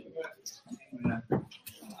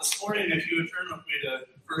morning, if you would turn with me to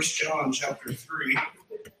 1 John chapter 3.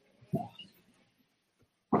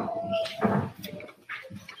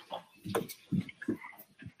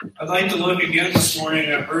 I'd like to look again this morning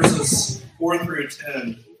at verses 4 through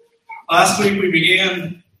 10. Last week we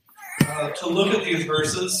began to look at these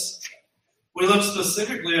verses. We looked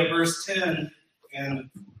specifically at verse 10 and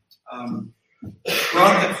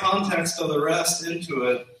brought the context of the rest into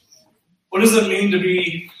it. What does it mean to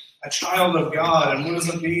be a child of God, and what does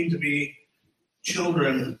it mean to be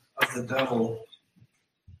children of the devil?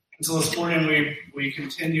 And so this morning we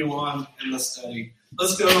continue on in the study.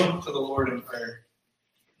 Let's go to the Lord in prayer.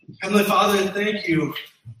 Heavenly Father, thank you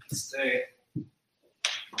this day.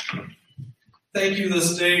 Thank you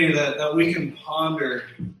this day that we can ponder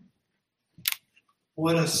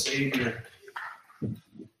what a Savior.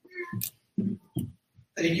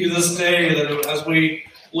 Thank you this day that as we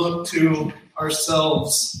look to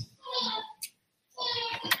ourselves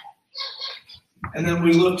and then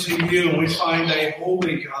we look to you and we find a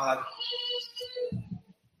holy God.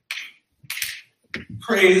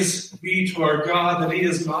 Praise be to our God that he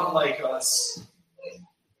is not like us.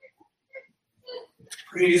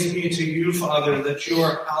 Praise be to you, Father, that you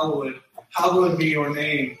are hallowed. Hallowed be your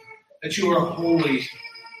name, that you are holy.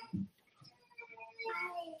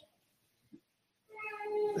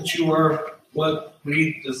 That you are what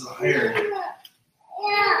we desire.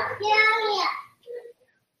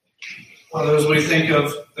 Father, as we think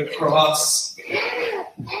of the cross,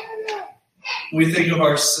 we think of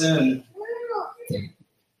our sin.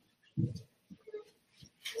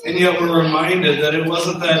 And yet we're reminded that it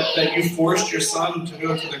wasn't that you forced your son to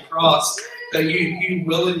go to the cross, that you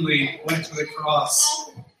willingly went to the cross,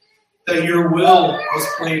 that your will was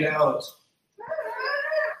played out,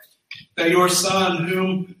 that your son,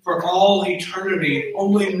 whom for all eternity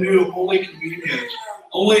only knew Holy Communion,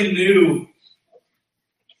 only knew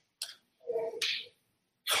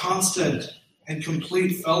constant and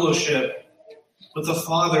complete fellowship with the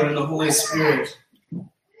Father and the Holy Spirit,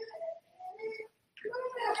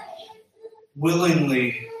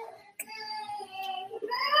 willingly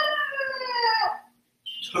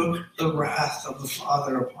took the wrath of the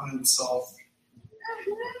Father upon himself.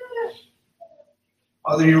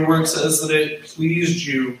 Father, your word says that it pleased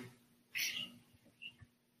you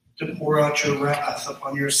to pour out your wrath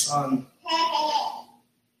upon your Son.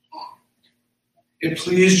 It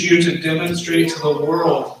pleased you to demonstrate to the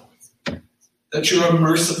world that you're a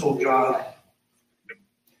merciful God,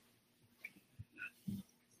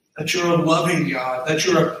 that you're a loving God, that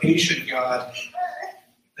you're a patient God,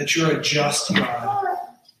 that you're a just God.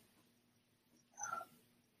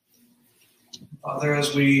 Father,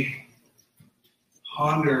 as we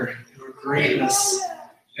ponder your greatness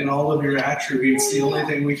and all of your attributes, the only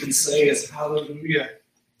thing we can say is hallelujah.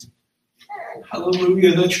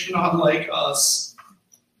 Hallelujah that you're not like us.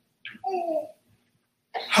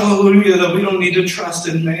 Hallelujah that we don't need to trust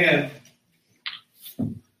in man,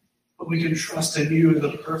 but we can trust in you,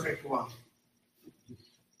 the perfect one.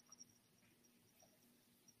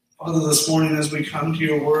 Father, this morning as we come to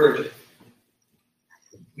your word,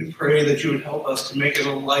 we pray that you would help us to make it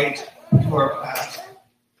a light to our path,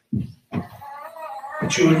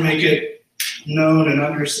 that you would make it known and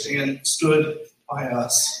understood by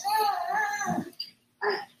us.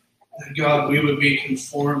 That God, we would be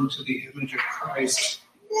conformed to the image of Christ.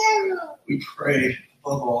 We pray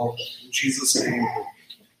above all in Jesus' name.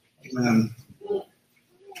 Amen.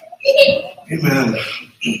 Amen.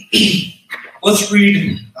 Let's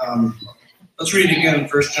read again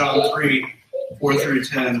 1 John 3, 4 through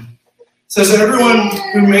 10. It says, everyone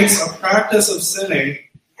who makes a practice of sinning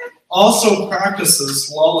also practices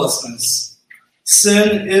lawlessness.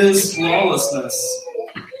 Sin is lawlessness.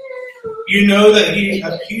 You know that he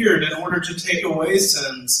appeared in order to take away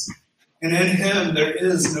sins, and in him there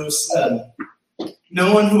is no sin.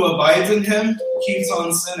 No one who abides in him keeps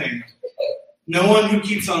on sinning. No one who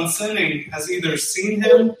keeps on sinning has either seen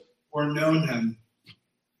him or known him.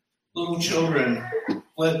 Little children,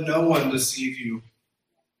 let no one deceive you.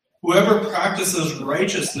 Whoever practices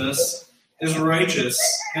righteousness is righteous,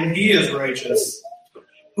 and he is righteous.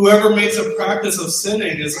 Whoever makes a practice of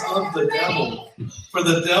sinning is of the devil, for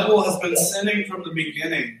the devil has been sinning from the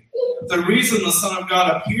beginning. The reason the Son of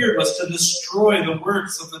God appeared was to destroy the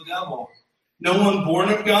works of the devil. No one born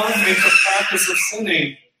of God makes a practice of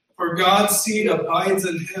sinning, for God's seed abides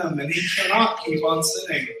in him, and he cannot keep on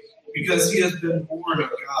sinning, because he has been born of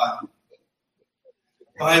God.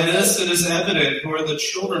 By this it is evident who are the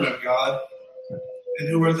children of God and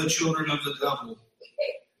who are the children of the devil.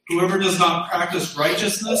 Whoever does not practice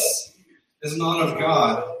righteousness is not of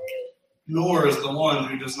God, nor is the one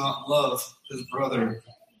who does not love his brother.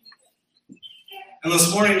 And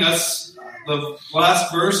this morning, that's the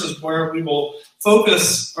last verse is where we will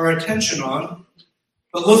focus our attention on.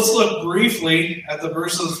 But let's look briefly at the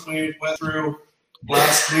verses we went through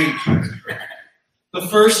last week. The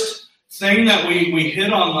first thing that we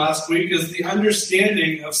hit on last week is the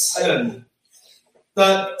understanding of sin.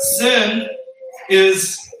 That sin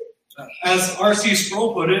is, as R.C.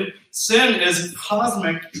 Sproul put it, sin is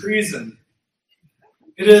cosmic treason.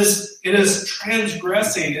 It is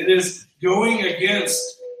transgressing. It is going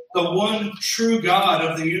against the one true God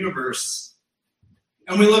of the universe.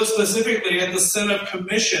 And we look specifically at the sin of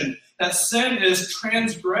commission. That sin is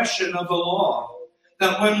transgression of the law.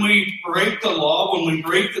 That when we break the law, when we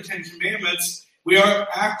break the Ten Commandments, we are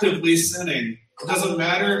actively sinning. It doesn't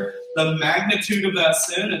matter the magnitude of that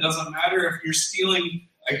sin. It doesn't matter if you're stealing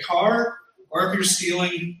a car or if you're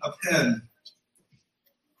stealing a pen.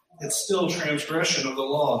 It's still transgression of the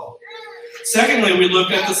law. Secondly, we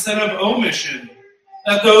looked at the sin of omission.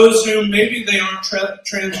 That those who maybe they aren't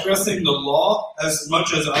transgressing the law as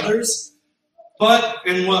much as others, but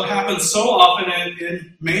in what happens so often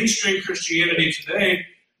in mainstream Christianity today,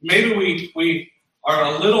 maybe we are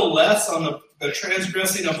a little less on the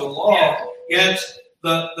transgressing of the law, yet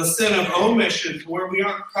the sin of omission, where we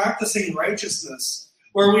aren't practicing righteousness,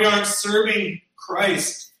 where we aren't serving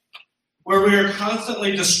Christ, where we are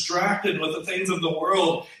constantly distracted with the things of the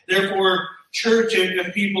world. Therefore, church,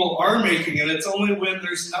 if people are making it, it's only when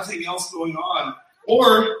there's nothing else going on.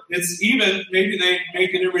 Or it's even, maybe they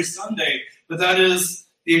make it every Sunday, but that is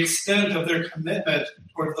the extent of their commitment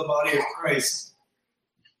towards the body of Christ.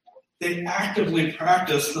 They actively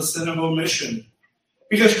practice the sin of omission.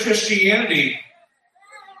 Because Christianity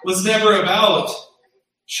was never about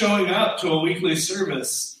showing up to a weekly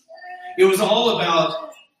service. It was all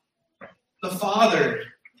about the Father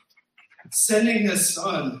sending His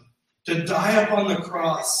Son to die upon the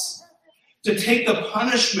cross, to take the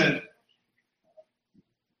punishment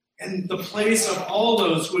in the place of all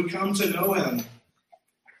those who would come to know Him,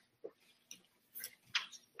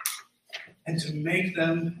 and to make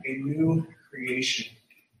them a new creation.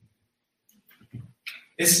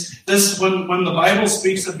 It's this when the Bible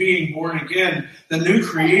speaks of being born again, the new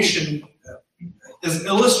creation is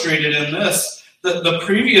illustrated in this. The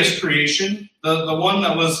previous creation, the one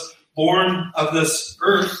that was born of this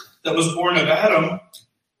earth, that was born of Adam,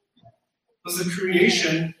 was a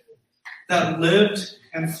creation that lived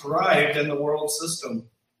and thrived in the world system.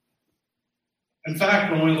 In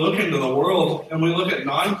fact, when we look into the world and we look at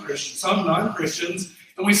some non-Christians,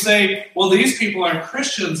 and we say, well, these people aren't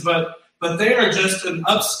Christians, but they are just an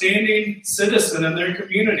upstanding citizen in their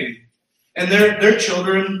community. And their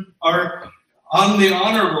children are on the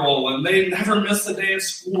honor roll, and they never miss a day of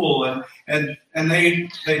school, and they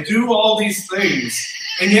do all these things.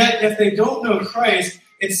 And yet, if they don't know Christ,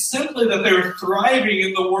 it's simply that they're thriving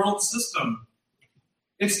in the world system.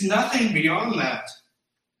 It's nothing beyond that.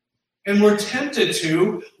 And we're tempted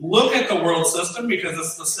to look at the world system because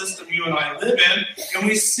it's the system you and I live in, and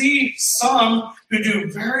we see some who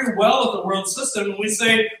do very well at the world system, and we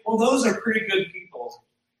say, well, those are pretty good people.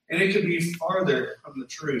 And it could be farther from the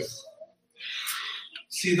truth.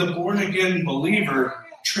 See, the born-again believer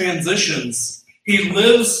transitions. He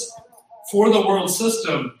lives for the world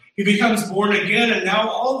system. He becomes born again, and now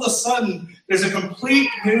all of a sudden, there's a complete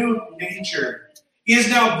new nature. He is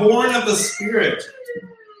now born of the Spirit.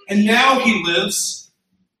 And now he lives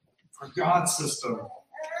for God's system.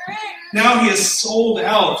 Now he is sold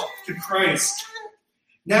out to Christ.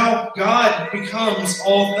 Now God becomes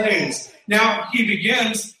all things. Now he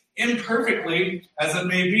begins, imperfectly as it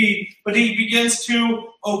may be, but he begins to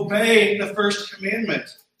obey the first commandment.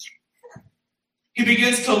 He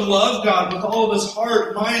begins to love God with all of his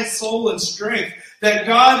heart, mind, soul, and strength. That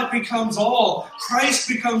God becomes all. Christ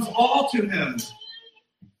becomes all to him.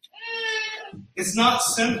 It's not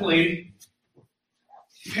simply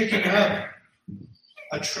picking up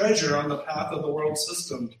a treasure on the path of the world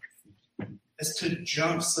system. It's to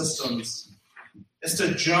jump systems. It's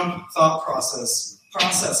to jump thought processes.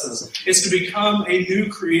 It's to become a new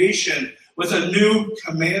creation with a new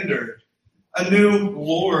commander, a new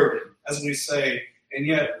Lord, as we say, and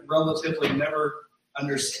yet relatively never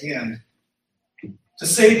understand. To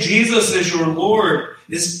say Jesus is your Lord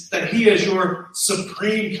is that he is your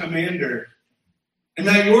supreme commander. And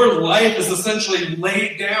that your life is essentially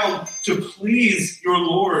laid down to please your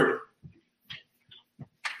Lord.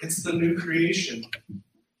 It's the new creation.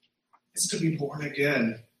 It's to be born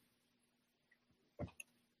again.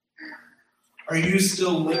 Are you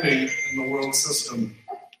still living in the world system?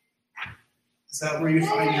 Is that where you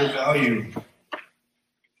find your value?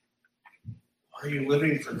 Are you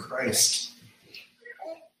living for Christ?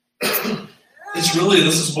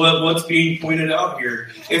 This is what's being pointed out here.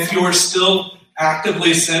 If you're still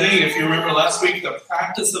actively sinning, if you remember last week, the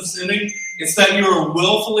practice of sinning, it's that you're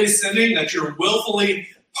willfully sinning, that you're willfully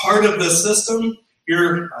part of the system.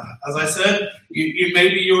 You're, as I said,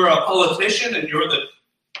 maybe you're a politician and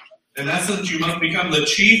in essence, you must become the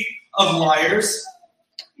chief of liars.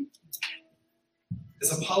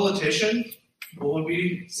 As a politician, will we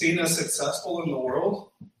be seen as successful in the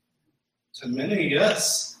world? To many,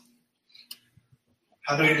 yes.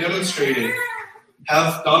 How do we demonstrate it?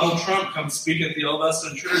 Have Donald Trump come speak at the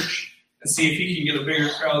Elveston Church and see if he can get a bigger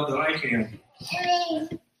crowd than I can.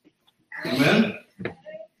 Amen?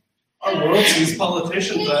 Our world sees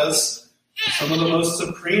politicians as some of the most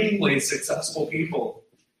supremely successful people.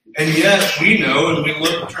 And yet we know, and we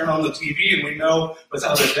turn on the TV, and we know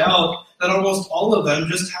without a doubt that almost all of them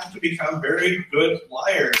just have to become very good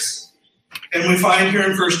liars. And we find here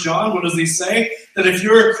in 1 John, what does he say? That if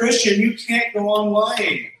you're a Christian, you can't go on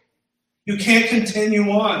lying. You can't continue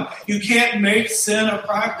on. You can't make sin a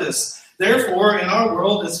practice. Therefore, in our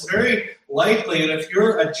world, it's very likely that if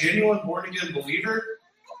you're a genuine born-again believer,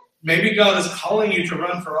 maybe God is calling you to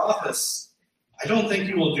run for office. I don't think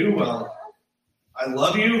you will do well. I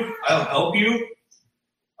love you. I'll help you.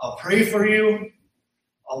 I'll pray for you.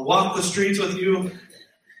 I'll walk the streets with you.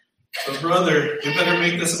 But brother, you better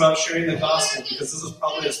make this about sharing the gospel, because this is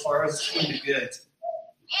probably as far as it's going to get.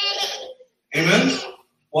 Amen?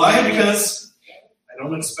 Why? Because I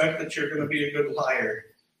don't expect that you're going to be a good liar.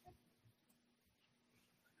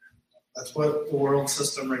 That's what the world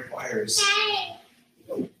system requires.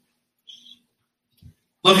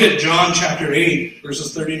 Look at John chapter 8,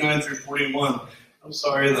 verses 39 through 41. I'm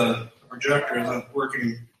sorry, the projector isn't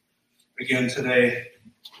working again today.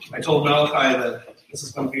 I told Malachi that this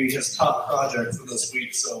is going to be his top project for this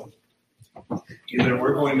week, so either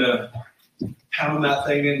we're going to pound that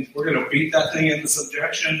thing in, we're going to beat that thing into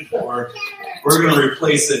subjection, or we're going to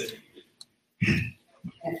replace it.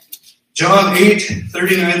 John 8,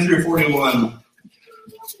 39 through 41.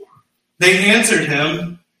 They answered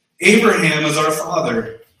him, Abraham is our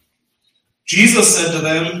father. Jesus said to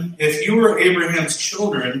them, if you were Abraham's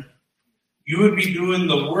children, you would be doing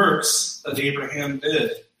the works that Abraham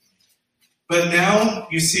did. But now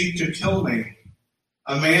you seek to kill me,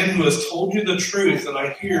 a man who has told you the truth that I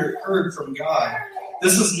heard from God.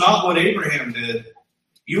 This is not what Abraham did.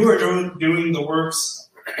 You are doing the works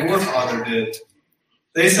your father did.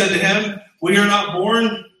 They said to him, we are not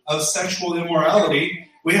born of sexual immorality.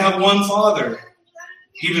 We have one Father,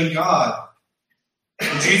 even God.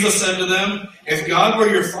 And Jesus said to them, if God were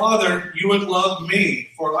your Father, you would love me,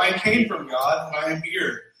 for I came from God and I am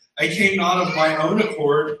here. I came not of my own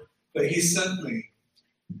accord, but he sent me.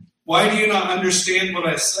 Why do you not understand what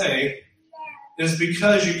I say? It is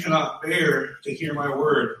because you cannot bear to hear my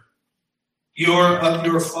word. You are of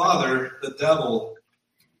your father, the devil,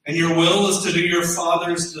 and your will is to do your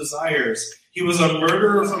father's desires. He was a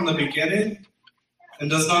murderer from the beginning and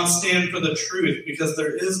does not stand for the truth, because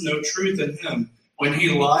there is no truth in him. When he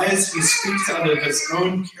lies, he speaks out of his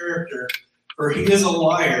own character, for he is a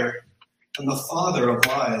liar and the father of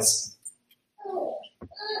lies.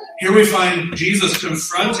 Here we find Jesus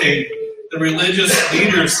confronting the religious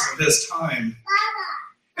leaders of his time.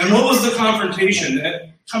 And what was the confrontation?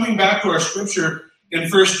 Coming back to our scripture in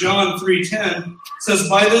 1 John 3:10, says,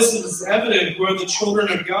 by this it is evident who are the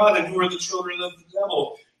children of God and who are the children of the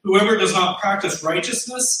devil. Whoever does not practice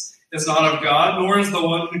righteousness is not of God, nor is the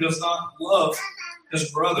one who does not love his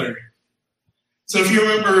brother. So if you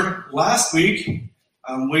remember last week,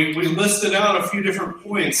 we listed out a few different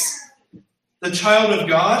points. The child of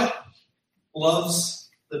God loves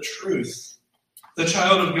the truth. The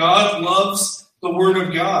child of God loves the word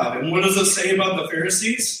of God. And what does it say about the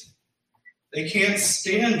Pharisees? They can't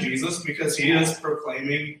stand Jesus because he is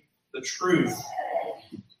proclaiming the truth.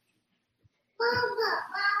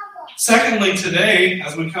 Secondly, today,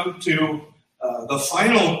 as we come to the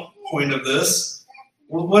final point of this,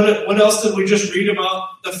 what else did we just read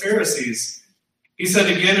about the Pharisees? He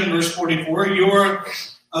said again in verse 44, you are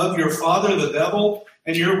of your father, the devil,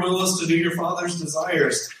 and your will is to do your father's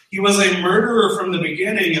desires. He was a murderer from the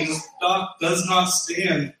beginning and does not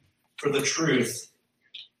stand for the truth.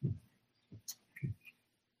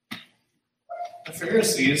 The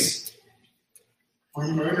Pharisees were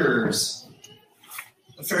murderers.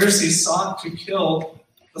 The Pharisees sought to kill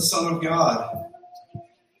the Son of God.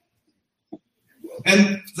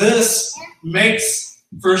 And this makes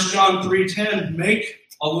 1 John 3:10 make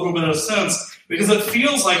a little bit of sense, because it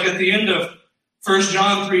feels like at the end of 1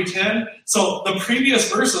 John 3:10, so the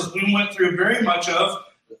previous verses we went through very much of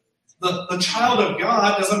the child of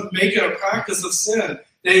God doesn't make it a practice of sin.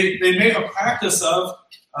 They make a practice of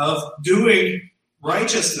doing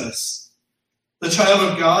righteousness. The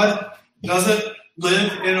child of God doesn't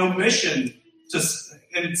live in omission,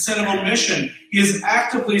 in sin of omission. He is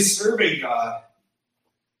actively serving God.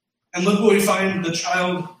 And look what we find the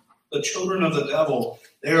children of the devil.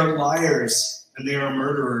 They are liars and they are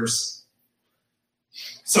murderers.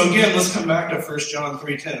 So again, let's come back to 1 John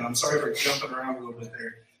 3:10. I'm sorry for jumping around a little bit there.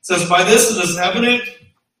 It says, by this it is evident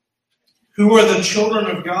who are the children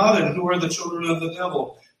of God and who are the children of the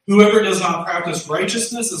devil. Whoever does not practice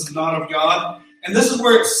righteousness is not of God. And this is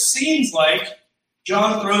where it seems like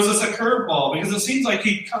John throws us a curveball, because it seems like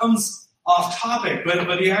he comes off topic,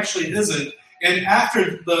 but he actually isn't. And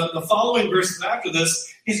after the following verses after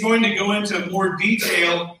this, he's going to go into more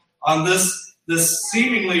detail on this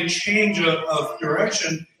seemingly change of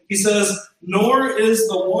direction. He says, nor is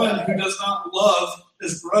the one who does not love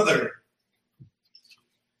his brother.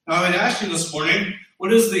 Now, I would ask you this morning,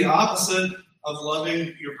 what is the opposite of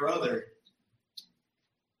loving your brother?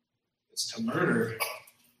 It's to murder.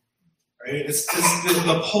 Right? It's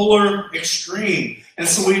the polar extreme. And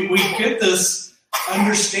so we get this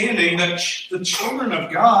understanding that the children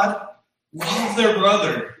of God love their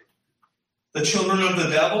brother. The children of the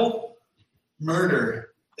devil murder.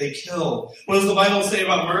 They kill. What does the Bible say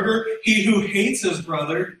about murder? He who hates his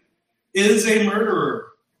brother is a murderer.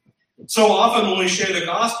 So often when we share the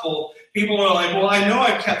gospel, people are like, well, I know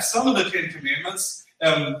I've kept some of the 10 Commandments.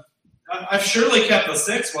 I've surely kept the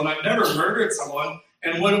 6th one. I've never murdered someone.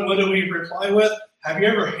 And what do we reply with? Have you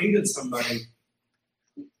ever hated somebody?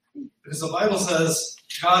 Because the Bible says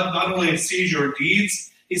God not only sees your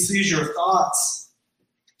deeds, he sees your thoughts.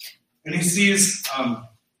 And he sees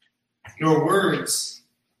your words.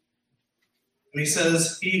 And he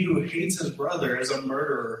says, he who hates his brother is a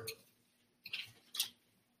murderer.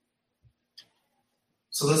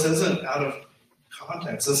 So this isn't out of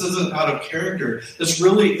context. This isn't out of character. This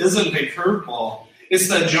really isn't a curveball. It's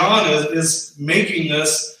that John is making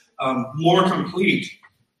this more complete.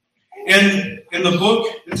 And in the book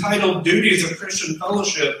entitled Duties of Christian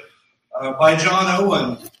Fellowship by John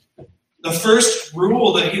Owen, the first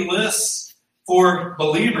rule that he lists for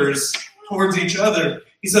believers towards each other,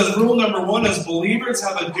 he says rule number 1 is believers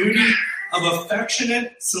have a duty of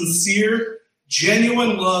affectionate, sincere,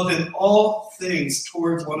 genuine love in all things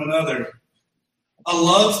towards one another. A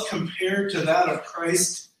love compared to that of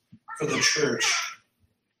Christ for the church.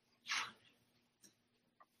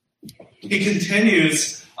 He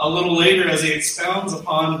continues a little later as he expounds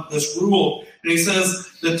upon this rule, and he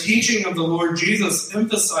says, the teaching of the Lord Jesus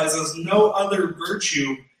emphasizes no other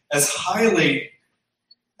virtue as highly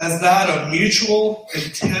as that of mutual,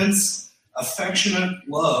 intense, affectionate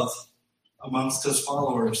love amongst his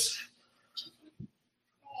followers.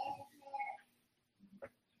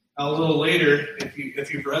 Now, a little later,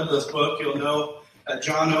 if you've read this book, you'll know that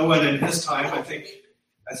John Owen in his time, I think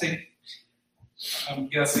I'm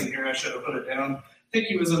guessing here, I should have put it down. I think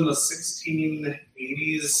he was in the 1680s,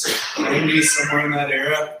 90s, somewhere in that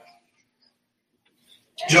era.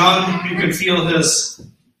 John, you can feel his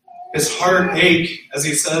heart ache as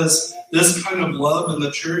he says, this kind of love in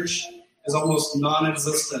the church is almost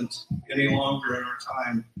non-existent any longer in our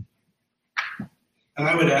time. And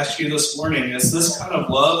I would ask you this morning, is this kind of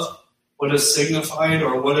love what is signified,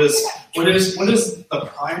 or what is the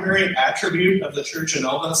primary attribute of the church in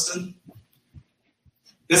Elveston?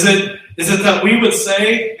 Is it that we would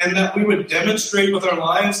say and that we would demonstrate with our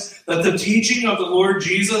lives that the teaching of the Lord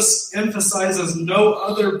Jesus emphasizes no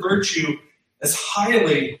other virtue as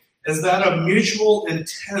highly as that of mutual,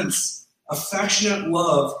 intense, affectionate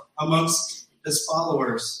love amongst his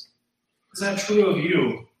followers? Is that true of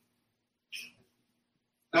you?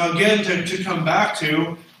 Now again, to come back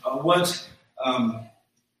to what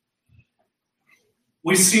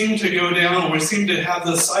we seem to go down, we seem to have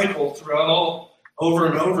this cycle throughout all over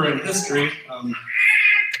and over in history,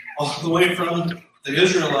 all the way from the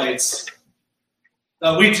Israelites,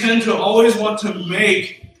 that we tend to always want to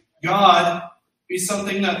make God be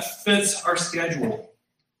something that fits our schedule.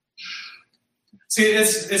 See,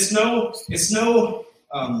 it's no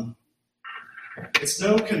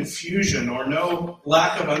confusion or no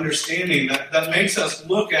lack of understanding that makes us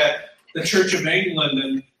look at the Church of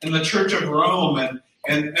England and the Church of Rome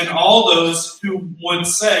and all those who would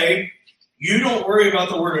say, you don't worry about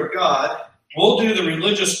the Word of God, we'll do the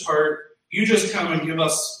religious part, you just come and give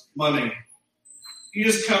us money. You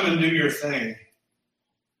just come and do your thing.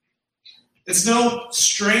 It's no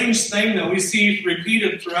strange thing that we see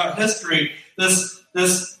repeated throughout history, this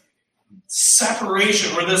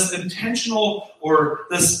separation or this intentional or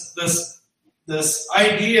this this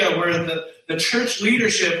idea where the church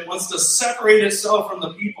leadership wants to separate itself from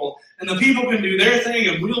the people, and the people can do their thing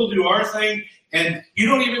and we'll do our thing, and you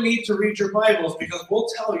don't even need to read your Bibles because we'll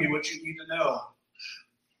tell you what you need to know.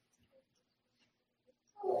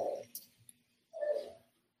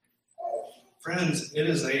 Friends, it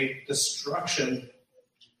is a destruction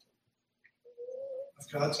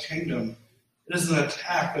of God's kingdom. It is an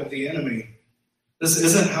attack of the enemy. This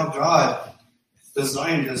isn't how God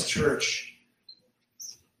designed his church.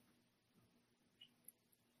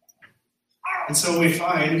 And so we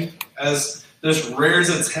find, as this rears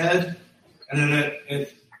its head, and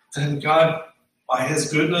then God, by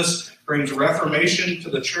his goodness, brings reformation to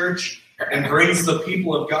the church and brings the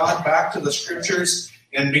people of God back to the scriptures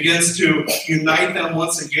and begins to unite them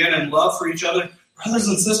once again in love for each other. Brothers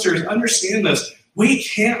and sisters, understand this. We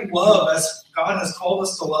can't love as God has called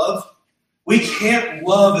us to love. We can't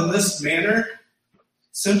love in this manner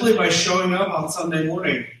simply by showing up on Sunday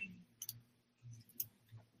morning.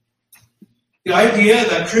 The idea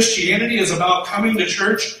that Christianity is about coming to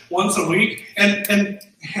church once a week, and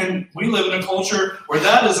we live in a culture where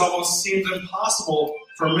that is almost seems impossible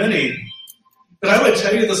for many. But I would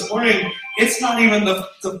tell you this morning, it's not even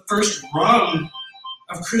the first rung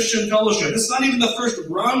of Christian fellowship. It's not even the first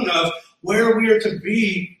rung of where we are to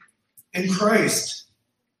be in Christ.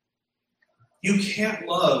 You can't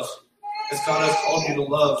love as God has called you to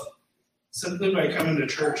love simply by coming to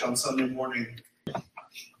church on Sunday morning.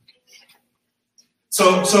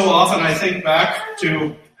 So often I think back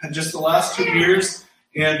to just the last 2 years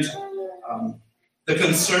and the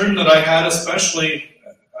concern that I had, especially,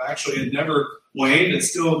 actually it never waned, it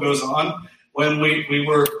still goes on, when we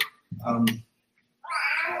were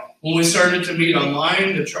when we started to meet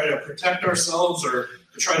online to try to protect ourselves or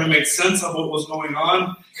to try to make sense of what was going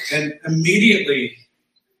on. And immediately,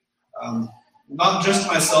 not just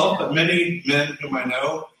myself, but many men whom I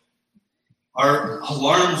know, our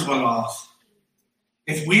alarms went off.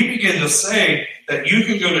 If we begin to say that you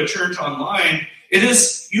can go to church online, it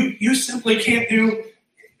is you simply can't do,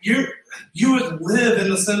 you would live in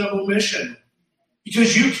the sin of omission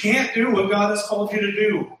because you can't do what God has called you to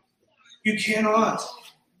do. You cannot.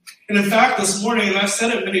 And in fact, this morning, and I've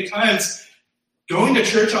said it many times, going to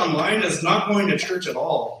church online is not going to church at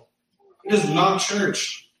all. It is not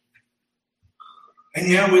church. And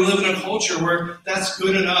yeah, we live in a culture where that's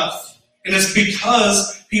good enough. And it's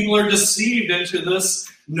because people are deceived into this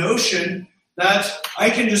notion that I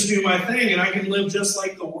can just do my thing and I can live just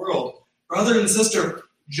like the world. Brother and sister,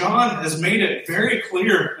 John has made it very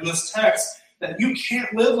clear in this text that you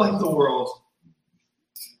can't live like the world.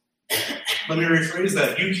 Let me rephrase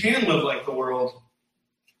that. You can live like the world,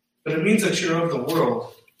 but it means that you're of the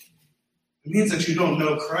world. It means that you don't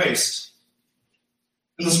know Christ.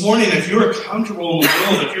 And this morning, if you're comfortable in the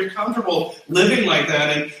world, if you're comfortable living like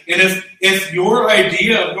that, and if your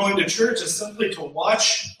idea of going to church is simply to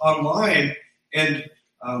watch online, and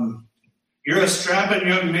you're a strapping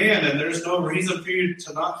young man and there's no reason for you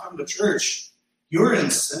to not come to church, you're in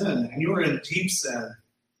sin, and you're in deep sin.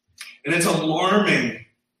 And it's alarming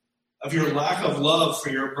of your lack of love for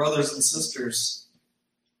your brothers and sisters.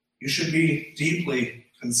 You should be deeply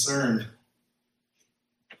concerned.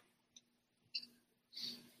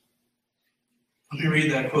 Let me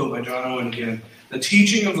read that quote by John Owen again. The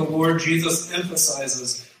teaching of the Lord Jesus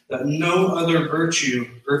emphasizes no other virtue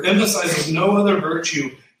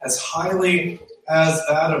as highly as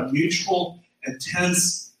that of mutual,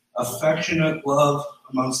 intense, affectionate love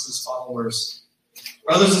amongst his followers.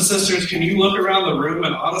 Brothers and sisters, can you look around the room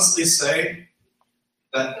and honestly say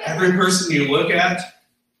that every person you look at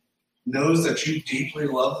knows that you deeply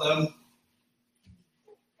love them?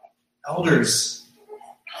 Elders,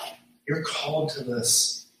 you're called to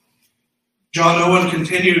this. John Owen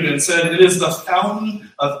continued and said, it is the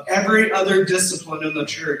fountain of every other discipline in the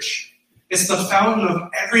church. It's the fountain of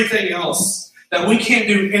everything else. That we can't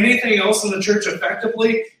do anything else in the church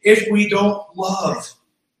effectively if we don't love.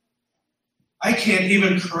 I can't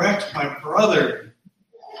even correct my brother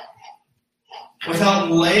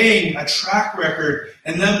without laying a track record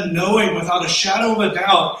and them knowing without a shadow of a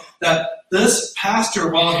doubt that this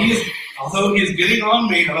pastor, although he's getting on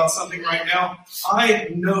me about something right now, I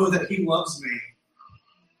know that he loves me.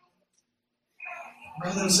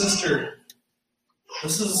 Brother and sister,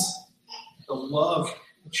 this is the love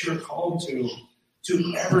that you're called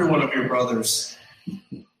to every one of your brothers.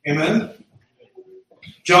 Amen?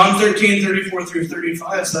 John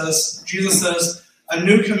 13:34-35 says, Jesus says, a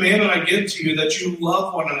new commandment I give to you, that you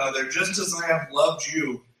love one another, just as I have loved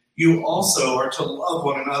you. You also are to love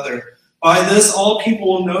one another. By this, all people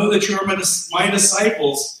will know that you are my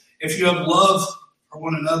disciples, if you have love for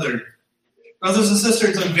one another. Brothers and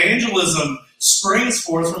sisters, evangelism springs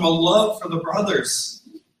forth from a love for the brothers.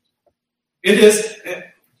 It is,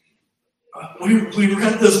 we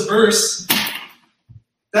read this verse,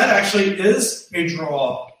 that actually is a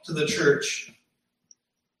draw to the church.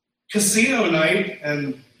 Casino night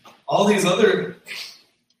and all these other,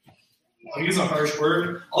 I'll use a harsh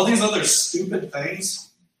word, all these other stupid things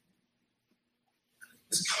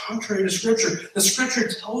is contrary to Scripture. The Scripture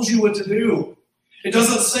tells you what to do. It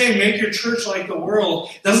doesn't say make your church like the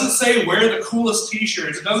world. It doesn't say wear the coolest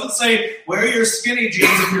t-shirts. It doesn't say wear your skinny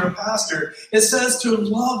jeans if you're a pastor. It says to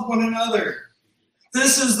love one another.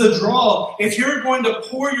 This is the draw. If you're going to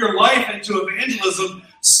pour your life into evangelism,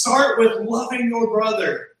 start with loving your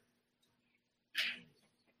brother.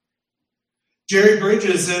 Jerry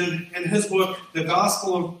Bridges, in his book, The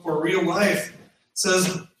Gospel for Real Life,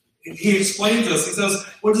 says, he explains this. He says,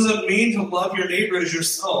 what does it mean to love your neighbor as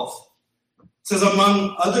yourself? He says,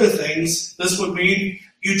 among other things, this would mean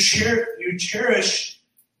you cherish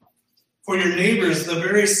for your neighbors the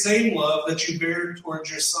very same love that you bear towards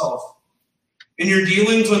yourself. In your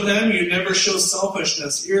dealings with them, you never show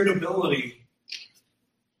selfishness, irritability,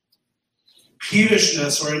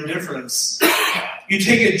 peevishness, or indifference. You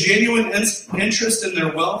take a genuine interest in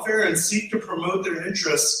their welfare and seek to promote their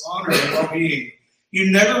interests, honor, and well-being. You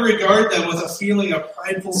never regard them with a feeling of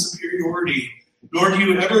prideful superiority, nor do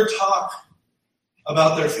you ever talk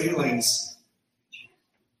about their feelings.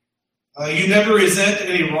 You never resent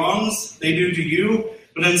any wrongs they do to you,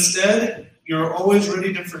 but instead, you're always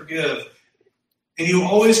ready to forgive. And you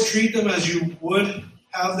always treat them as you would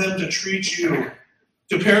have them to treat you.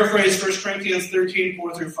 To paraphrase 1 Corinthians 13,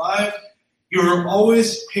 4-5, you are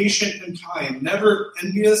always patient and kind, never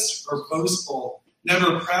envious or boastful,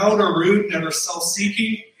 never proud or rude, never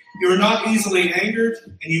self-seeking. You are not easily angered,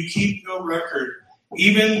 and you keep no record,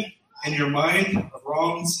 even in your mind, of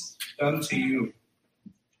wrongs done to you.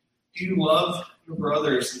 Do you love your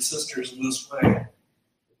brothers and sisters in this way?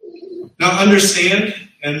 Now understand,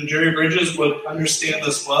 and Jerry Bridges would understand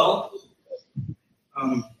this well,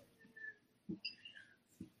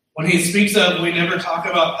 when he speaks of we never talk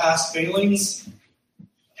about past failings,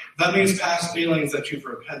 that means past failings that you've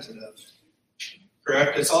repented of.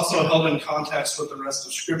 Correct? It's also held in context with the rest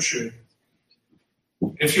of Scripture.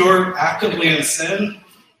 If you're actively in sin,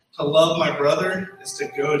 to love my brother is to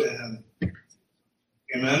go to him.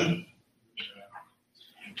 Amen?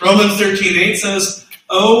 Romans 13:8 says,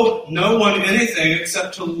 owe no one anything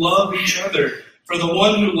except to love each other, for the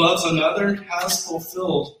one who loves another has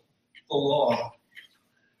fulfilled the law.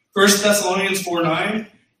 1 Thessalonians 4:9,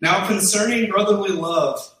 now concerning brotherly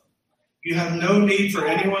love, you have no need for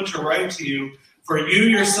anyone to write to you, for you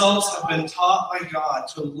yourselves have been taught by God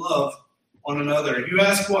to love one another. You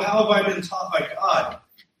ask, well, how have I been taught by God?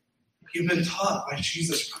 You've been taught by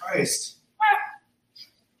Jesus Christ.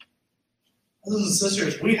 Brothers and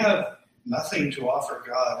sisters, we have nothing to offer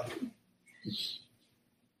God.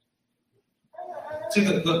 See,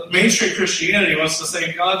 the mainstream Christianity wants to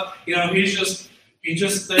say, God, he's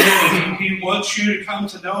just there, and he wants you to come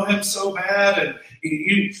to know him so bad, and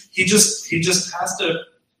he just has to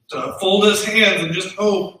fold his hands and just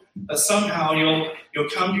hope that somehow you'll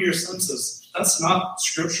come to your senses. That's not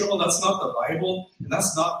scriptural, that's not the Bible, and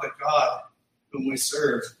that's not the God whom we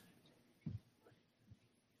serve.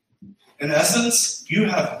 In essence, you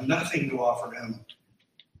have nothing to offer him.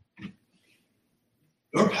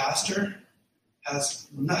 Your pastor has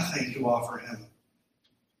nothing to offer him.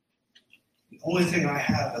 The only thing I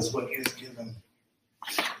have is what he has given.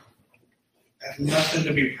 I have nothing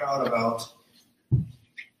to be proud about. I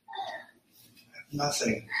have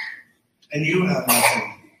nothing. And you have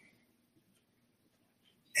nothing.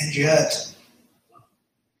 And yet,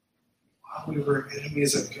 while we were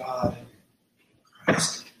enemies of God,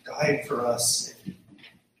 Christ died for us.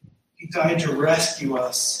 He died to rescue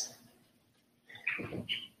us.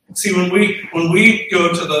 See, when we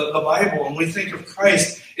go to the Bible and we think of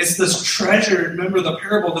Christ, it's this treasure. Remember the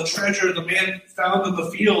parable, the treasure the man found in the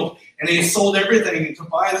field, and he sold everything to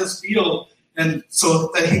buy this field, and so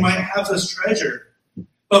that he might have this treasure.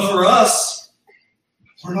 But for us,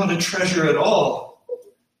 we're not a treasure at all.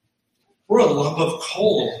 We're a lump of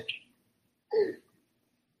coal.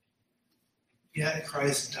 Yet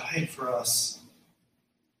Christ died for us.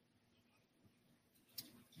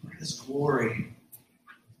 For his glory.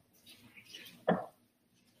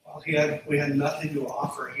 While we had nothing to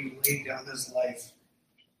offer, he laid down his life.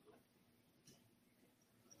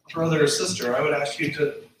 Brother or sister, I would ask you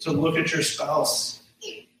to look at your spouse.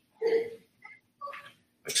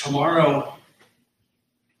 If tomorrow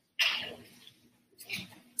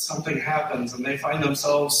something happens and they find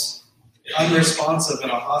themselves unresponsive in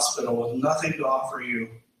a hospital with nothing to offer you,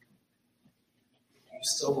 do you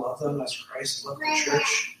still love them as Christ loved the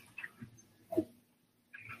church?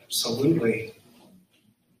 Absolutely.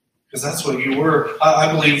 Because that's what you were.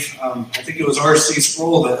 I believe, I think it was R.C.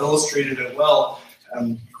 Sproul that illustrated it well,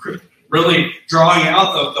 really drawing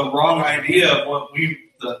out the wrong idea of what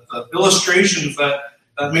the illustrations that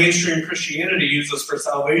mainstream Christianity uses for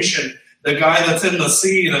salvation. The guy that's in the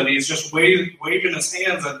sea, that he's just waving his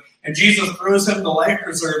hands, and Jesus throws him the life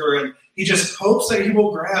preserver, and he just hopes that he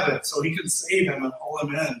will grab it so he can save him and pull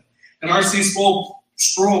him in. And R.C.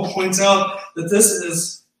 Sproul points out that this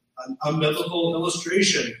is an unbiblical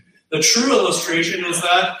illustration. The true illustration is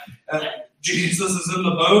that Jesus is in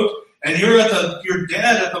the boat, and you're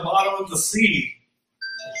dead at the bottom of the sea.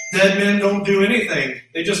 Dead men don't do anything;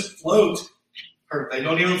 they just float, or they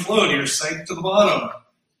don't even float. You're sank to the bottom.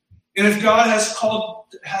 And if God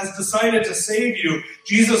has decided to save you,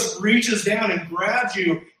 Jesus reaches down and grabs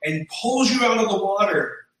you and pulls you out of the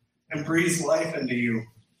water and breathes life into you.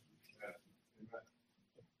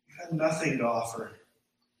 You have nothing to offer.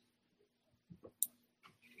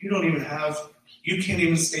 You can't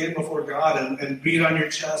even stand before God and beat on your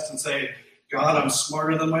chest and say, God, I'm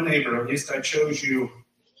smarter than my neighbor. At least I chose you.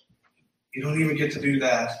 You don't even get to do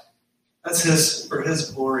that. That's for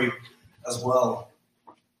his glory as well.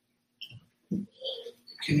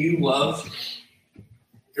 Can you love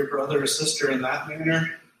your brother or sister in that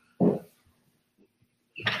manner?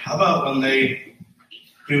 How about when they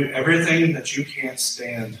do everything that you can't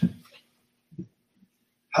stand?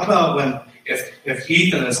 How about when, if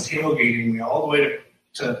Ethan is tailgating me all the way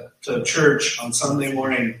to church on Sunday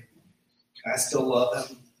morning, can I still love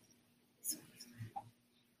him?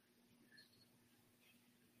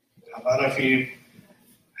 How about if he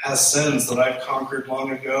has sins that I've conquered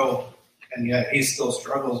long ago, and yet he still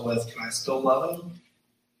struggles with, can I still love him?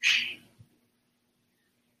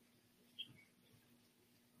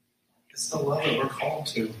 I still love it. We're called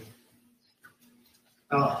to.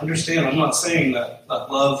 Now, understand, I'm not saying that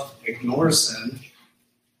love ignores sin,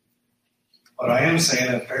 but I am saying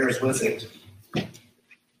it bears with it.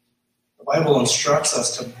 The Bible instructs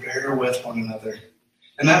us to bear with one another.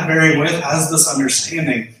 And that bearing with has this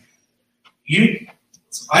understanding.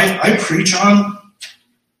 I preach on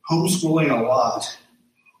homeschooling a lot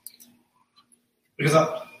because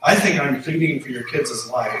I think I'm pleading for your kids'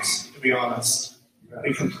 lives, to be honest, to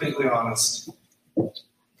be completely honest. I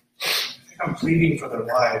think I'm pleading for their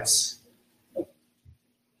lives.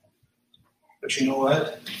 But you know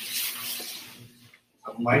what?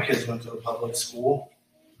 When my kids went to the public school,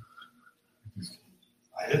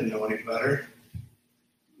 I didn't know any better.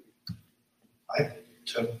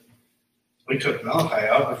 We took Malachi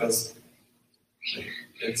out because they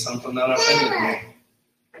did something that offended me.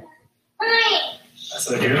 I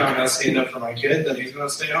said, you're not going to stand up for my kid, then he's going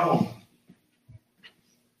to stay home.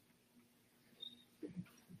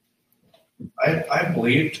 I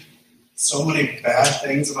believed so many bad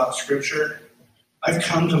things about Scripture. I've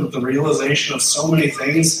come to the realization of so many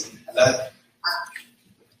things that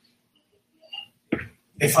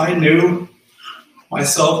if I knew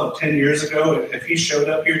myself of 10 years ago, if he showed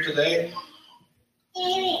up here today,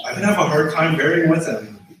 I would have a hard time bearing with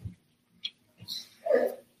him.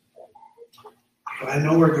 But I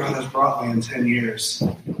know where God has brought me in 10 years.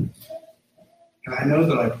 And I know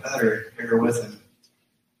that I better bear with him.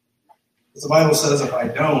 As the Bible says, if I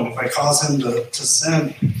cause him to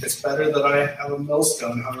sin, it's better that I have a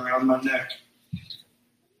millstone hung around my neck.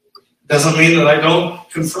 It doesn't mean that I don't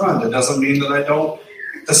confront. It doesn't mean that I don't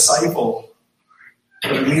disciple.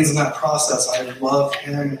 But it means in that process, I love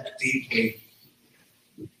him deeply.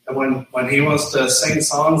 And when he wants to sing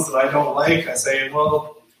songs that I don't like, I say,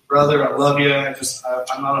 well, brother, I love you. I'm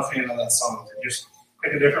not a fan of that song. Just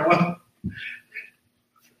pick a different one.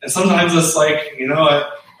 And sometimes it's like,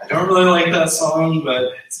 I don't really like that song,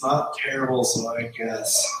 but it's not terrible, so I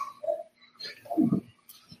guess.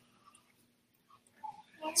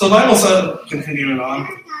 So the Bible said, continuing on,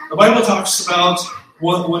 the Bible talks about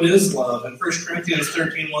what is love in 1 Corinthians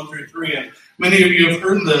 13, 1 through 3. And many of you have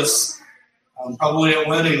heard this, probably at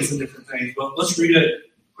weddings and different things, but let's read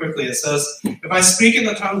it quickly. It says, if I speak in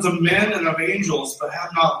the tongues of men and of angels, but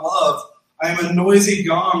have not love, I am a noisy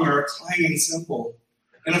gong or a clanging cymbal.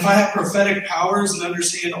 And if I have prophetic powers and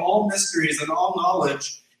understand all mysteries and all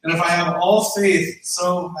knowledge, and if I have all faith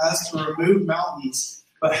so as to remove mountains,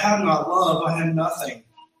 but have not love, I am nothing.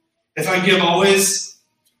 If I give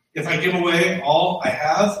away all I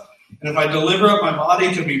have, and if I deliver up my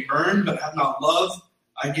body to be burned, but have not love,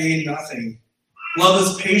 I gain nothing. Love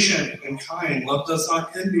is patient and kind. Love does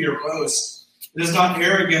not envy or boast. It is not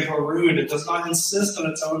arrogant or rude. It does not insist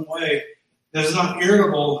on its own way. It is not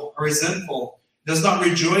irritable or resentful. It does not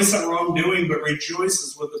rejoice at wrongdoing, but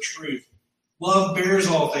rejoices with the truth. Love bears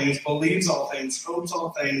all things, believes all things, hopes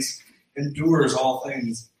all things, endures all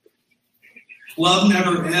things. Love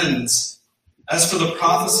never ends. As for the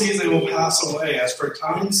prophecies, they will pass away. As for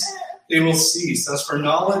tongues, they will cease. As for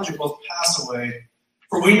knowledge, it will pass away.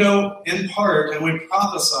 For we know in part, and we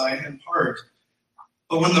prophesy in part.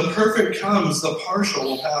 But when the perfect comes, the partial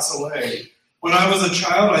will pass away. When I was a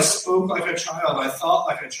child, I spoke like a child. I thought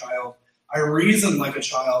like a child. I reasoned like a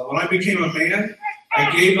child. When I became a man,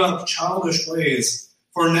 I gave up childish ways.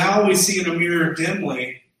 For now we see in a mirror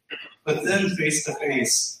dimly, but then face to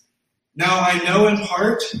face. Now I know in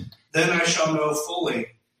part, then I shall know fully,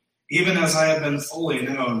 even as I have been fully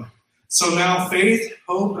known. So now faith,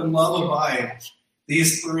 hope, and love abide,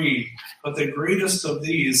 these three, but the greatest of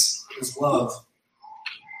these is love.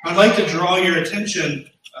 I'd like to draw your attention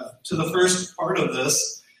to the first part of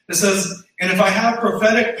this. It says, and if I have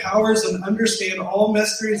prophetic powers and understand all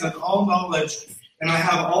mysteries and all knowledge, and I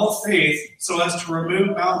have all faith so as to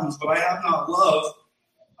remove mountains, but I have not love,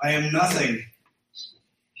 I am nothing.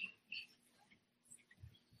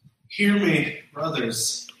 Hear me,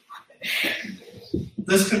 brothers.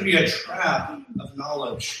 This could be a trap of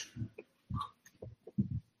knowledge.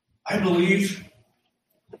 I believe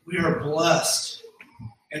we are blessed.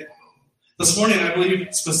 And this morning, I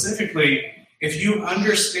believe specifically, if you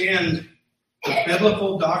understand the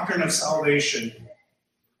biblical doctrine of salvation,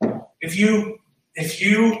 if you have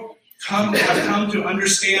come to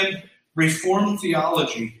understand Reformed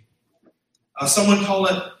theology, someone call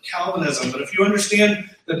it Calvinism, but if you understand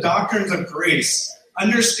the doctrines of grace,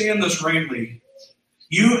 understand this rightly.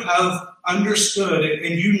 You have understood,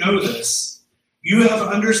 and you know this, you have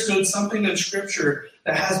understood something in Scripture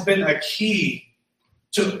that has been a key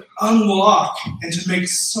to unlock and to make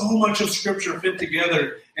so much of Scripture fit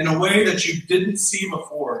together in a way that you didn't see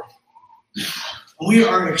before. We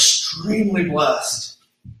are extremely blessed.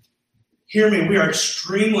 Hear me, we are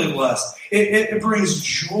extremely blessed. It brings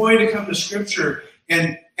joy to come to Scripture,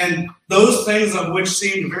 and those things of which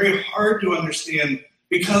seemed very hard to understand,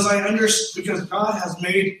 because God has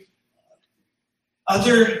made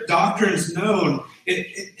other doctrines known.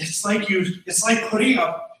 It's like putting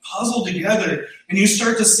a puzzle together, and you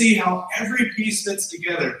start to see how every piece fits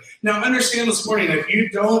together. Now, understand this morning, if you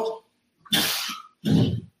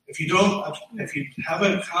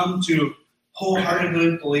haven't come to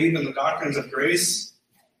wholeheartedly believe in the doctrines of grace,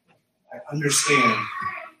 I understand.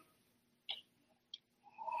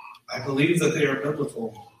 I believe that they are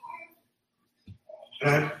biblical.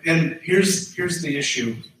 And here's the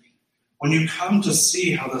issue. When you come to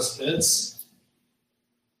see how this fits,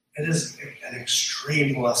 it is an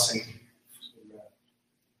extreme blessing.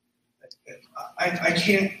 I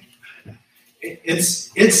can't.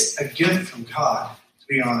 It's a gift from God, to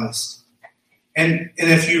be honest. And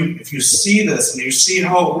if you see this and you see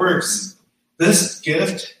how it works, this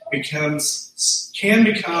gift can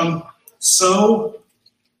become so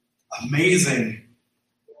amazing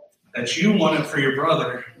that you want it for your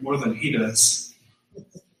brother more than he does.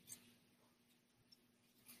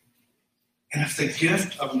 And if the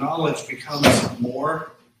gift of knowledge becomes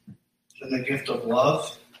more than the gift of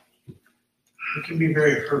love, it can be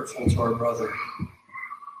very hurtful to our brother. The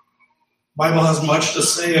Bible has much to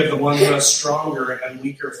say of the one who has stronger and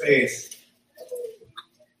weaker faith.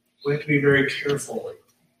 We have to be very careful.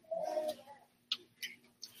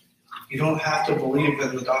 You don't have to believe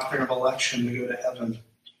in the doctrine of election to go to heaven.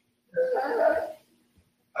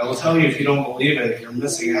 I will tell you, if you don't believe it, you're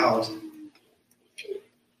missing out.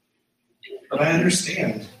 But I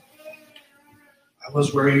understand. I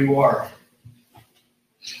was where you are. I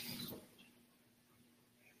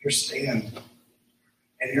understand.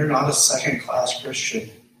 And you're not a second-class Christian.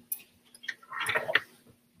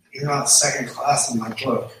 You're not second class in my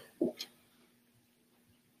book.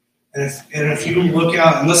 And if you look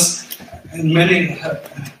out, and many,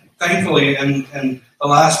 thankfully, in the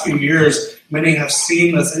last few years, many have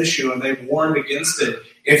seen this issue and they've warned against it.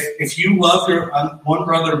 If you love your one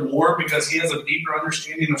brother more because he has a deeper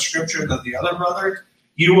understanding of Scripture than the other brother,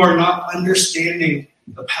 you are not understanding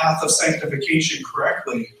the path of sanctification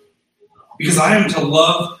correctly. Because I am to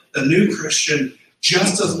love the new Christian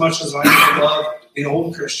just as much as I am to love the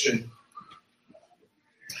old Christian.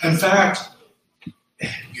 In fact,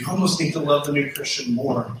 you almost need to love the new Christian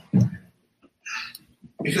more.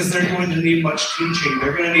 Because they're going to need much teaching.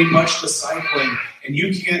 They're going to need much discipling. And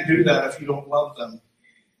you can't do that if you don't love them.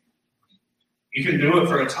 You can do it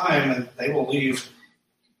for a time and they will leave.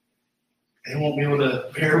 They won't be able to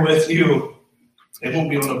bear with you. They won't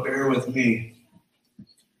be able to bear with me.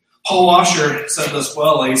 Paul Washer said this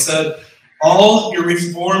well. He said, All your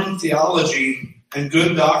reformed theology and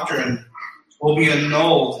good doctrine will be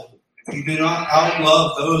annulled if you do not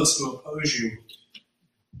outlove those who oppose you.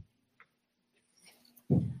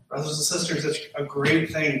 Brothers and sisters, it's a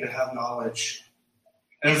great thing to have knowledge.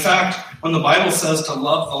 And in fact, when the Bible says to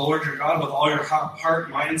love the Lord your God with all your heart,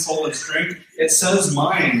 mind, soul, and strength, it says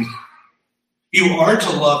mind. You are to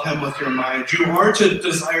love him with your mind. You are to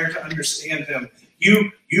desire to understand him.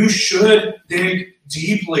 You should dig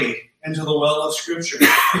deeply into the well of Scripture.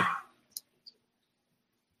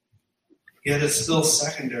 Yet it's still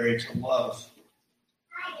secondary to love.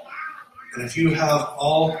 And if you have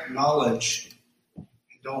all knowledge and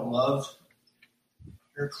don't love,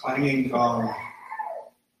 you're a clanging gong.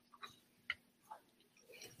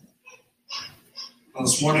 Well,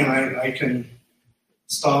 this morning I can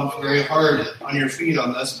stomp very hard on your feet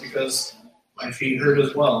on this because my feet hurt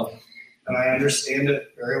as well. And I understand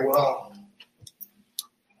it very well.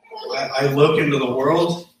 I look into the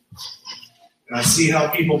world and I see how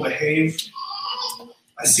people behave.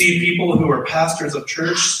 I see people who are pastors of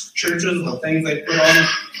churches, the things they put on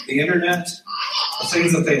the internet, the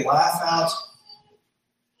things that they laugh at.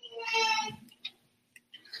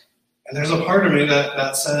 And there's a part of me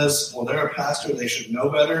that says, well, they're a pastor, they should know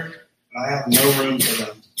better, and I have no room for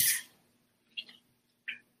them.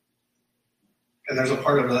 And there's a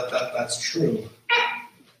part of that's true.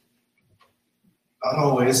 Not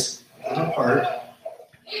always, there's a part.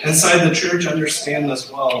 Inside the church, understand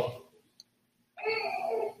this well.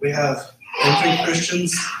 We have infant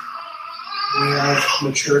Christians, we have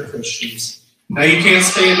mature Christians. Now, you can't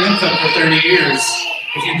stay an infant for 30 years.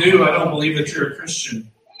 If you do, I don't believe that you're a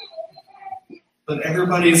Christian. But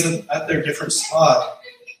everybody's at their different spot.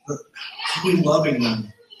 But are we loving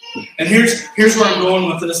them? And here's where I'm going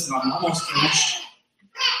with this, and I'm almost finished.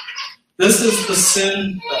 This is the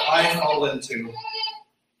sin that I fall into.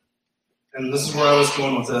 And this is where I was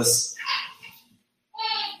going with this.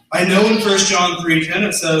 I know in 1 John 3:10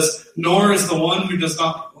 it says, nor is the one who does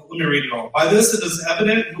not, let me read it all. By this it is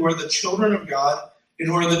evident who are the children of God and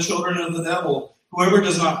who are the children of the devil. Whoever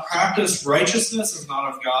does not practice righteousness is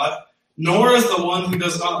not of God, nor is the one who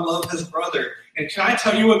does not love his brother. And can I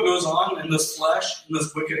tell you what goes on in this flesh, in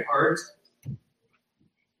this wicked heart?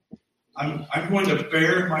 I'm going to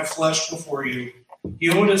bear my flesh before you.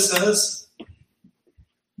 You know what it says?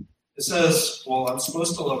 It says, well, I'm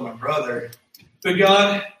supposed to love my brother. But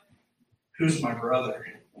God, who's my brother?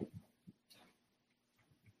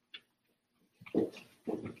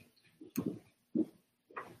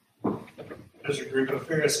 There's a group of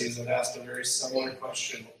Pharisees that asked a very similar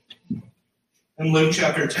question. In Luke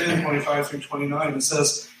chapter 10, 25 through 29, it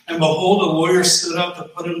says, and behold, a lawyer stood up to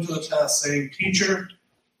put him to the test, saying, Teacher,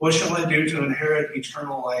 what shall I do to inherit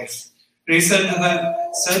eternal life? And he said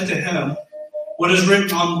to him, what is written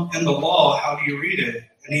in the law, how do you read it?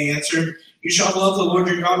 And he answered, you shall love the Lord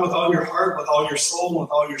your God with all your heart, with all your soul, and with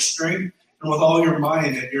all your strength, and with all your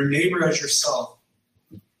mind, and your neighbor as yourself.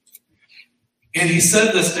 And he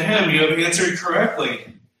said this to him, you have answered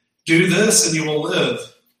correctly. Do this and you will live.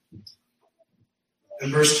 In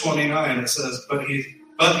verse 29 it says, But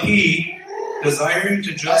he, desiring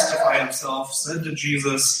to justify himself, said to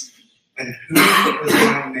Jesus, and who is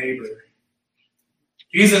my neighbor?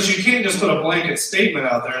 Jesus, you can't just put a blanket statement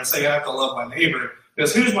out there and say, I have to love my neighbor.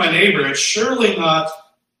 Because who's my neighbor? It's surely not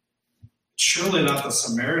the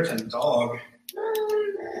Samaritan dog.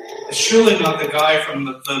 It's surely not the guy from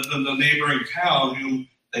the neighboring town whom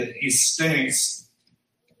he stinks.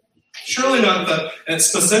 Surely not and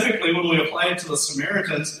specifically when we apply it to the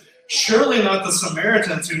Samaritans, surely not the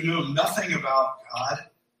Samaritans who knew nothing about God.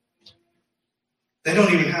 They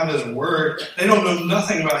don't even have his word. They don't know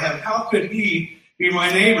nothing about him. How could he be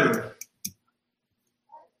my neighbor?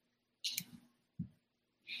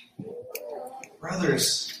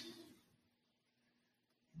 Brothers,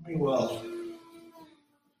 hear me well.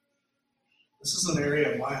 This is an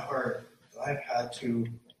area of my heart that I've had to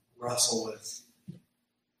wrestle with.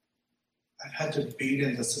 I've had to beat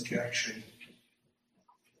into subjection.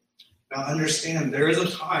 Now understand, there is a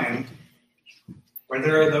time where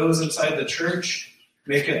there are those inside the church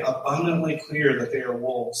make it abundantly clear that they are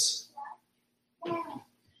wolves.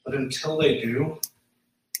 But until they do,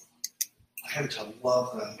 I have to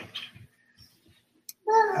love them.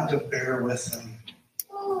 I have to bear with them.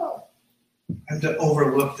 I have to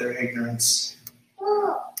overlook their ignorance.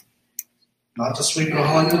 Not to sweep it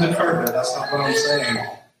all under the carpet, that's not what I'm saying.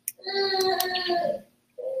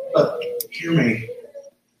 But hear me.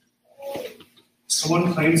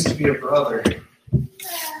 Someone claims to be a brother,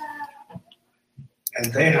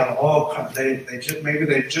 and they have maybe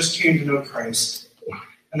they just came to know Christ,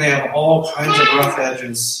 and they have all kinds of rough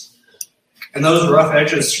edges. And those rough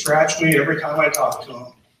edges scratch me every time I talk to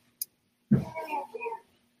them.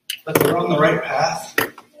 But they're on the right path.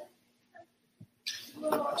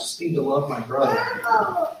 I just need to love my brother.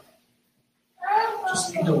 I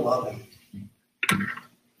just need to love him.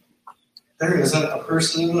 There isn't a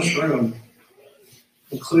person in this room,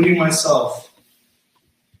 including myself.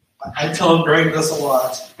 I tell Greg this a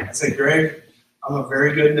lot. I say, Greg, I'm a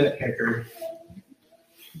very good nitpicker.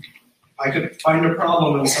 I could find a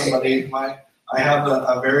problem in somebody. I have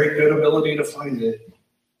a very good ability to find it,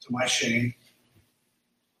 to my shame.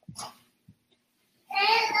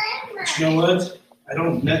 But you know what? I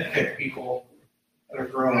don't nitpick people that are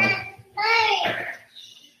growing.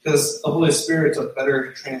 Because the Holy Spirit's a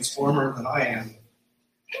better transformer than I am.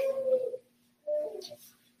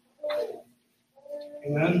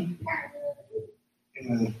 Amen?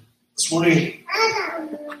 Amen. This morning,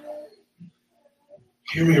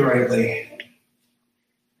 hear me rightly.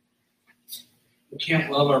 We can't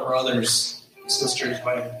love our brothers and sisters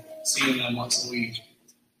by seeing them once a week.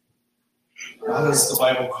 Not as the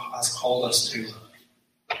Bible has called us to.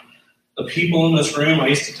 The people in this room, I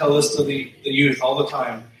used to tell this to the youth all the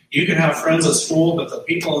time. You can have friends at school, but the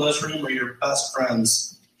people in this room are your best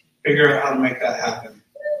friends. Figure out how to make that happen.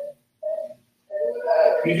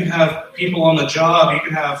 You can have people on the job. You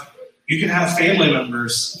can have family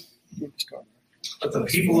members. But the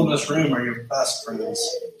people in this room are your best friends.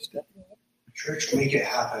 Church, make it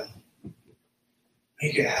happen.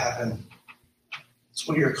 Make it happen. That's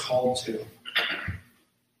what you're called to.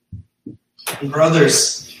 And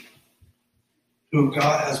brothers who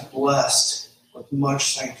God has blessed with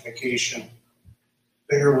much sanctification,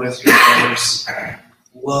 bear with your brothers.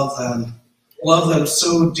 Love them. Love them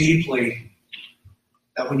so deeply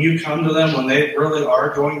that when you come to them, when they really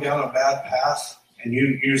are going down a bad path, and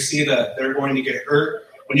you see that they're going to get hurt,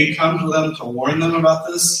 when you come to them to warn them about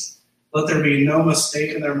this, let there be no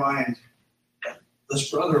mistake in their mind.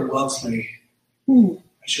 This brother loves me.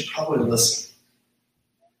 I should probably listen.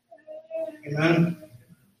 Amen?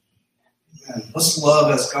 Amen. Let's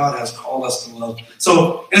love as God has called us to love.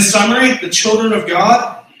 So, in summary, the children of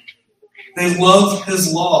God, they love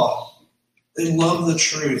His law. They love the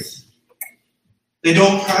truth. They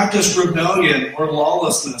don't practice rebellion or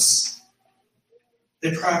lawlessness.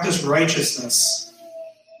 They practice righteousness.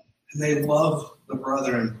 And they love the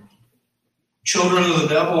brethren. Children of the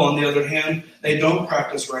devil, on the other hand, they don't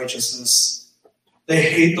practice righteousness. They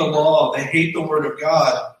hate the law. They hate the word of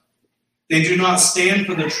God. They do not stand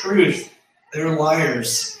for the truth. They're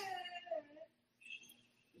liars.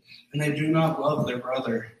 And they do not love their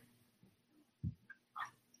brother.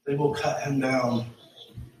 They will cut him down.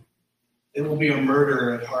 They will be a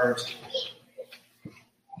murderer at heart.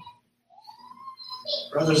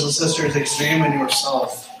 Brothers and sisters, examine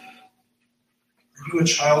yourself. Are you a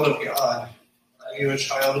child of God? Are you a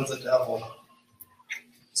child of the devil?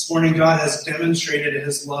 This morning, God has demonstrated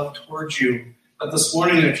His love towards you. But this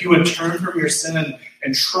morning, if you would turn from your sin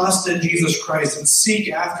and trust in Jesus Christ and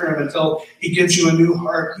seek after Him until He gives you a new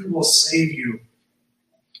heart, He will save you.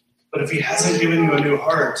 But if He hasn't given you a new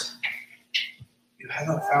heart, you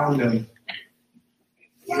haven't found Him.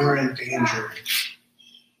 You're in danger.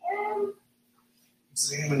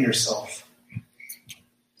 Examine yourself.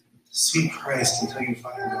 Seek Christ until you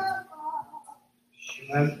find Him.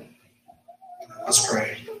 Amen? Let's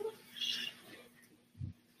pray.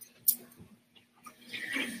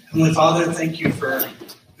 Heavenly Father, thank you for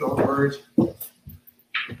your word.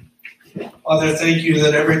 Father, thank you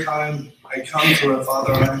that every time I come to it,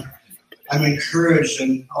 Father, I'm encouraged,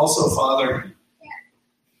 and also, Father,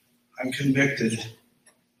 I'm convicted.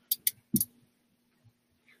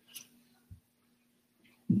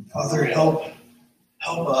 Father, help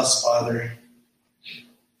us, Father,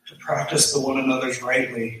 to practice the one another's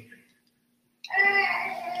rightly.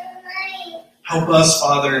 Help us,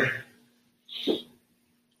 Father,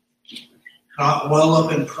 not well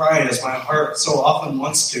up in pride as my heart so often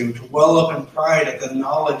wants to well up in pride at the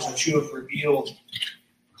knowledge that you have revealed,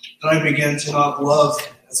 that I begin to not love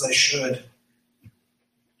as I should.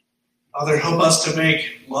 Father, help us to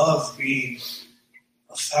make love be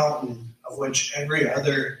a fountain of which every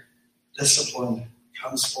other discipline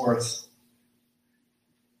comes forth.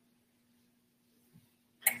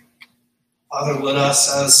 Father, let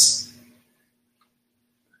us,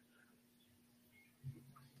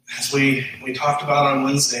 as we talked about on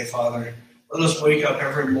Wednesday, Father, let us wake up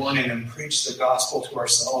every morning and preach the gospel to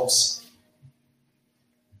ourselves.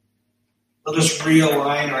 Let us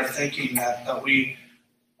realign our thinking that we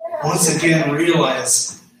once again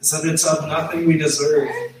realize is that it's of nothing we deserve.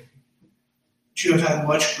 But you have had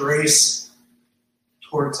much grace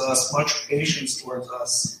towards us, much patience towards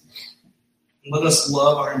us. And let us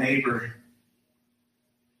love our neighbor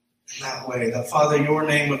in that way, that, Father, your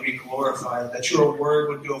name would be glorified, that your word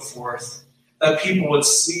would go forth, that people would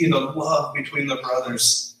see the love between the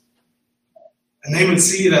brothers. And they would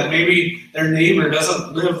see that maybe their neighbor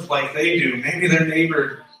doesn't live like they do. Maybe their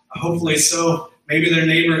neighbor, hopefully so, maybe their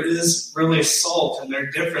neighbor is really salt and they're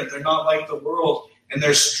different. They're not like the world and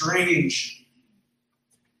they're strange.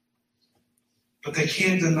 But they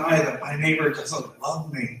can't deny that my neighbor doesn't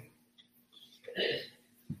love me.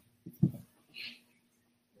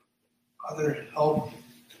 Father, help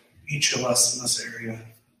each of us in this area.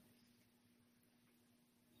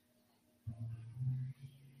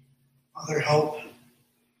 Father, help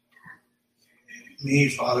me,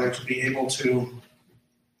 Father, to be able to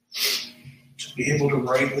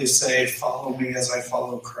rightly say, follow me as I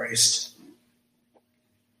follow Christ.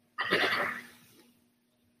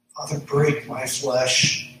 Father, break my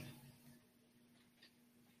flesh.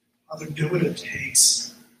 Father, do what it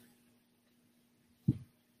takes. That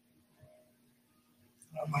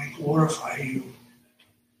I might glorify you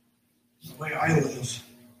the way I live.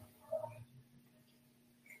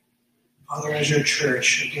 Father, as your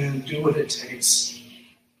church, again, do what it takes.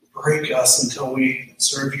 Break us until we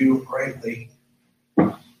serve you rightly.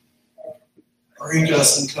 Break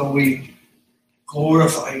us until we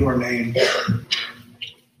glorify your name.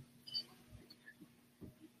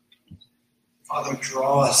 Father,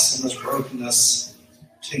 draw us in this brokenness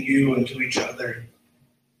to you and to each other.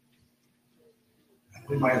 That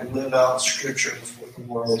we might live out Scripture before the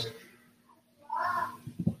world.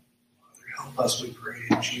 Father, help us, we pray,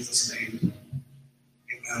 in Jesus' name.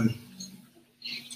 Amen.